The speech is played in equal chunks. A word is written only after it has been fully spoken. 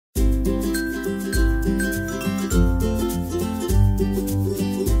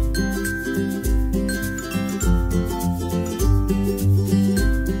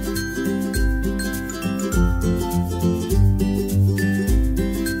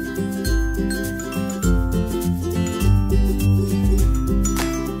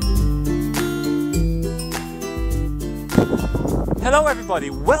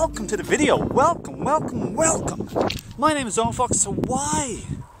everybody, welcome to the video. Welcome. My name is Owen Fox. So why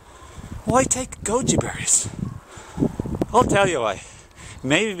take goji berries? I'll tell you why.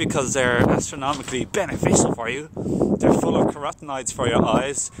 Maybe because they're astronomically beneficial for you. They're full of carotenoids for your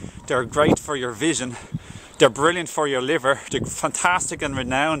eyes. They're great for your vision. They're brilliant for your liver. They're fantastic and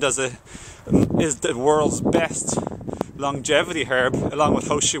renowned as is the world's best longevity herb, along with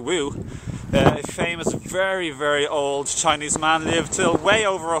Ho Shi Wu. A famous, very old Chinese man, lived till way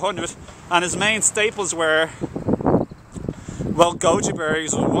over 100, and his main staples were, well, goji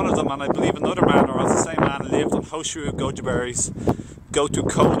berries was one of them, and I believe another man, or else the same man, lived on Ho Shi Wu, goji berries, gotu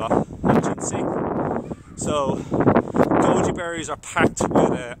kola, and ginseng. So goji berries are packed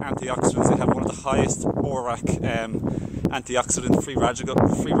with antioxidants. They have one of the highest ORAC antioxidant free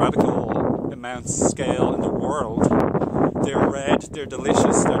radical amounts scale in the world. They're red, they're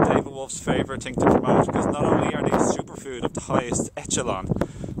delicious, they're David Wolf's favourite thing to promote, because not only are they a superfood of the highest echelon,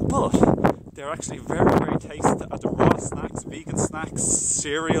 but they're actually very tasty as the raw snacks, vegan snacks,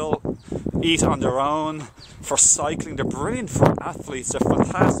 cereal, eat on their own, for cycling. They're brilliant for athletes, they're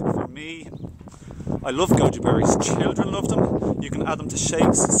fantastic for me. I love goji berries, children love them. You can add them to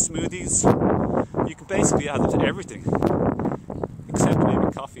shakes, smoothies, you can basically add them to everything, except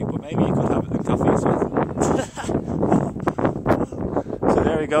maybe coffee, but maybe you could have it in coffee as well. So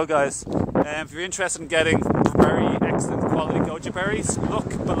there you go, guys. If you're interested in getting very excellent quality goji berries, look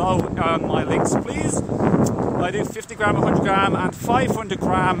below on my links, please. I do 50 gram, 100 gram and 500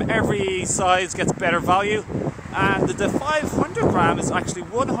 gram. Every size gets better value, and the 500 gram is actually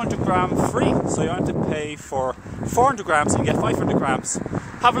 100 gram free, so you don't have to pay for 400 grams and you get 500 grams.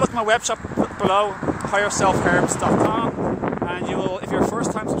 Have a look at my web shop below, higherselfherbs.com. And you will, if you're a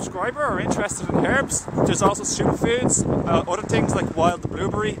first-time subscriber or interested in herbs, there's also superfoods, other things like wild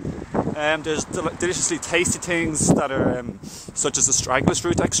blueberry. There's deliciously tasty things that are such as the astragalus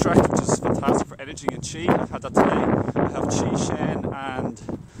root extract, which is fantastic for energy and qi. I've had that today. I have qi shen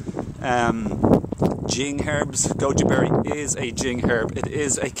and Jing herbs. Goji berry is a Jing herb. It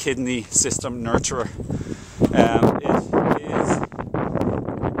is a kidney system nurturer. It is,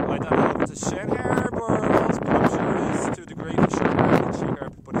 I don't know if it's a shen herb or else, but I'm sure it is to a degree for shen herb and qi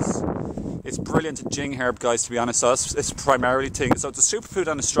herb, but it's brilliant Jing herb, guys, to be honest. So it's primarily thing. So it's a superfood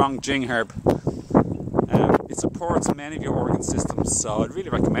and a strong Jing herb. It supports many of your organ systems, so I'd really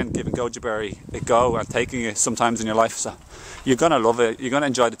recommend giving goji berry a go and taking it sometimes in your life. So you're gonna love it. You're gonna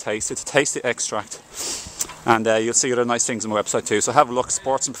enjoy the taste. It's a tasty extract, and you'll see other nice things on my website too. So have a look.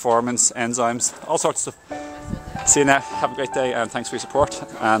 Sports and performance, enzymes, all sorts of stuff. See you now. Have a great day, and thanks for your support.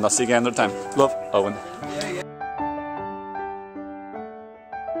 And I'll see you again another time. Love, Owen.